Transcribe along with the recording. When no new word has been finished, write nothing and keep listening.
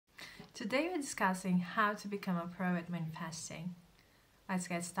Today we're discussing how to become a pro at manifesting. Let's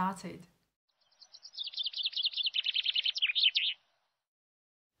get started.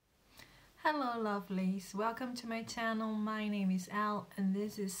 Hello lovelies, welcome to my channel. My name is Al and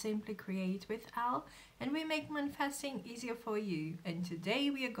this is Simply Create with Al, and we make manifesting easier for you. And today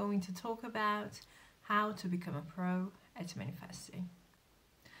we are going to talk about how to become a pro at manifesting.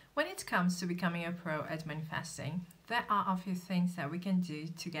 When it comes to becoming a pro at manifesting, there are a few things that we can do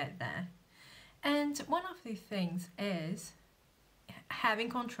to get there. And one of the things is having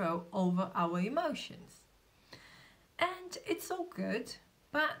control over our emotions. And it's all good,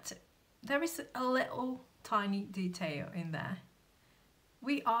 but there is a little tiny detail in there.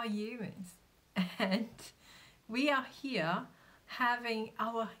 We are humans and we are here having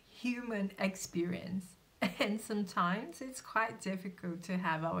our human experience. And sometimes it's quite difficult to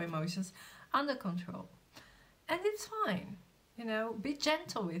have our emotions under control. And it's fine, be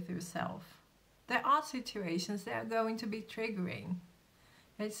gentle with yourself. There are situations that are going to be triggering.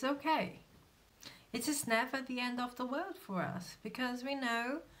 It's okay. It is never the end of the world for us, because we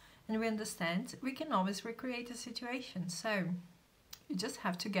know and we understand we can always recreate a situation. So you just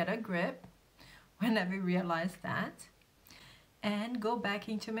have to get a grip whenever you realize that and go back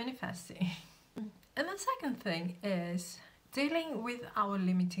into manifesting. And the second thing is dealing with our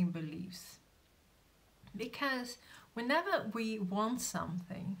limiting beliefs. Because whenever we want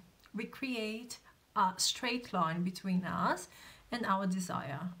something, we create a straight line between us and our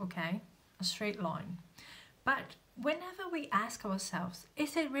desire, okay? A straight line. But whenever we ask ourselves,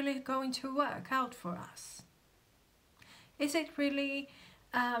 is it really going to work out for us? Is it really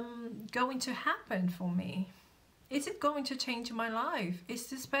going to happen for me? Is it going to change my life? Is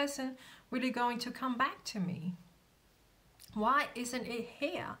this person really going to come back to me? Why isn't it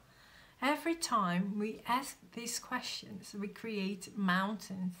here? Every time we ask these questions, we create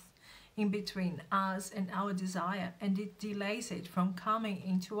mountains in between us and our desire, and it delays it from coming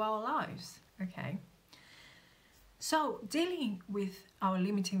into our lives, okay? So dealing with our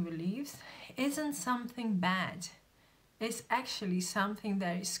limiting beliefs isn't something bad. It's actually something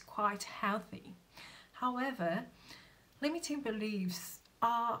that is quite healthy. However, limiting beliefs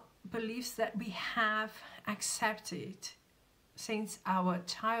are beliefs that we have accepted since our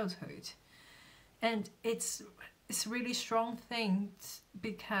childhood. And it's really strong things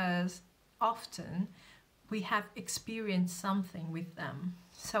because often we have experienced something with them.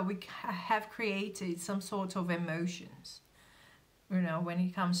 So we have created some sort of emotions, when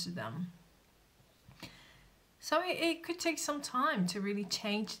it comes to them. So it could take some time to really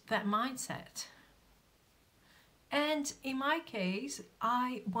change that mindset. And in my case,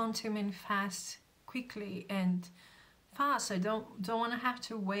 I want to manifest quickly and fast. I don't want to have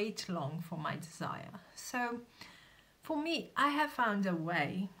to wait long for my desire. So for me, I have found a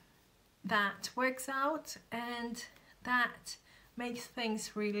way that works out and that makes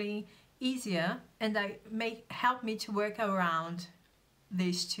things really easier, and help me to work around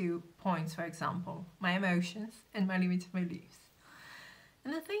these 2 points, for example, my emotions and my limiting beliefs.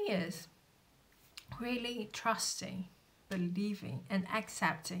 And the thing is, really trusting, believing and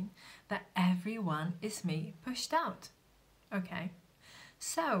accepting that everyone is me pushed out, okay?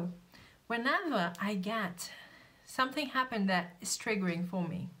 So whenever I get something happen that is triggering for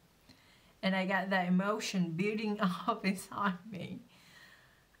me and I get that emotion building up inside me,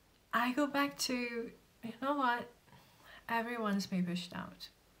 I go back to, you know what, everyone's me pushed out.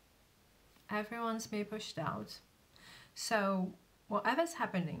 Everyone's me pushed out. So whatever's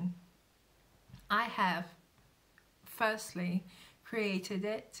happening, I have firstly created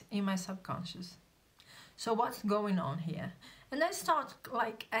it in my subconscious. So what's going on here? And I start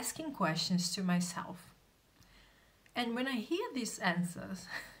asking questions to myself. And when I hear these answers,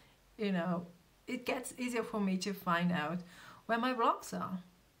 it gets easier for me to find out where my blocks are.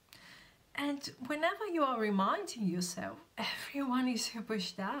 And whenever you are reminding yourself, everyone is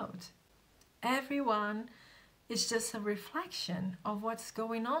pushed out. Everyone is just a reflection of what's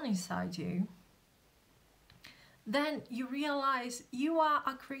going on inside you. Then you realize you are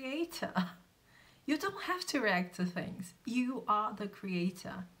a creator. You don't have to react to things. You are the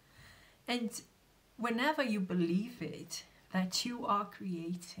creator. And whenever you believe it, that you are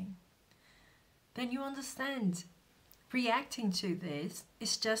creating, then you understand reacting to this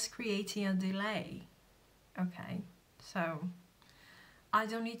is just creating a delay. Okay, so I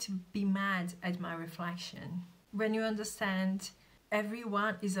don't need to be mad at my reflection. When you understand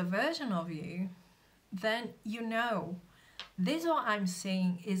everyone is a version of you, then this what I'm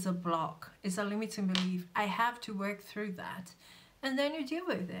seeing is a block, is a limiting belief. I have to work through that. And then you deal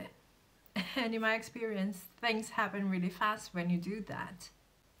with it. And in my experience, things happen really fast when you do that.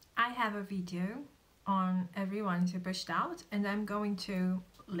 I have a video on everyone who pushed out, and I'm going to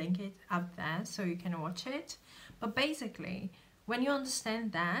link it up there so you can watch it. But basically, when you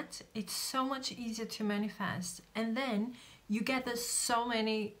understand that, it's so much easier to manifest, and then you get so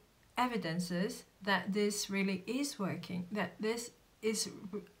many evidences that this really is working, that this is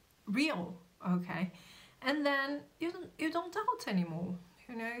real, okay? And then you don't doubt anymore.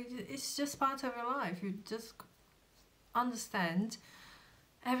 You know, it's just part of your life. You just understand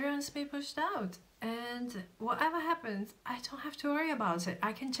everyone's been pushed out, and whatever happens, I don't have to worry about it.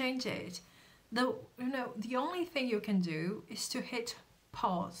 I can change it. The only thing you can do is to hit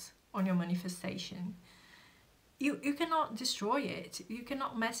pause on your manifestation. You cannot destroy it. You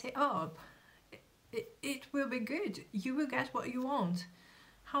cannot mess it up. It will be good. You will get what you want.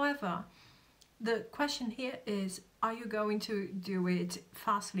 However, the question here is, are you going to do it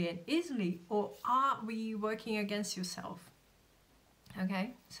fastly and easily, or are we working against yourself?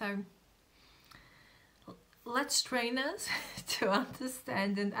 Okay, so let's train us to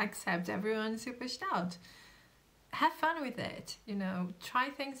understand and accept everyone who's pushed out. Have fun with it, you know, try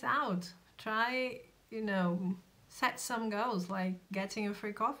things out. Try, you know, set some goals like getting a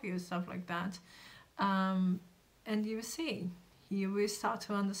free coffee or stuff like that. And you will see, you will start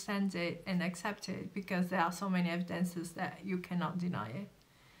to understand it and accept it, because there are so many evidences that you cannot deny it.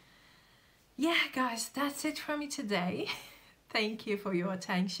 Yeah, guys, that's it from me today. Thank you for your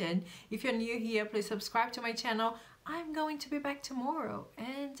attention. If you're new here, please subscribe to my channel. I'm going to be back tomorrow,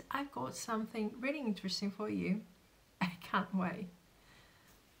 and I've got something really interesting for you. I can't wait.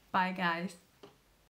 Bye, guys.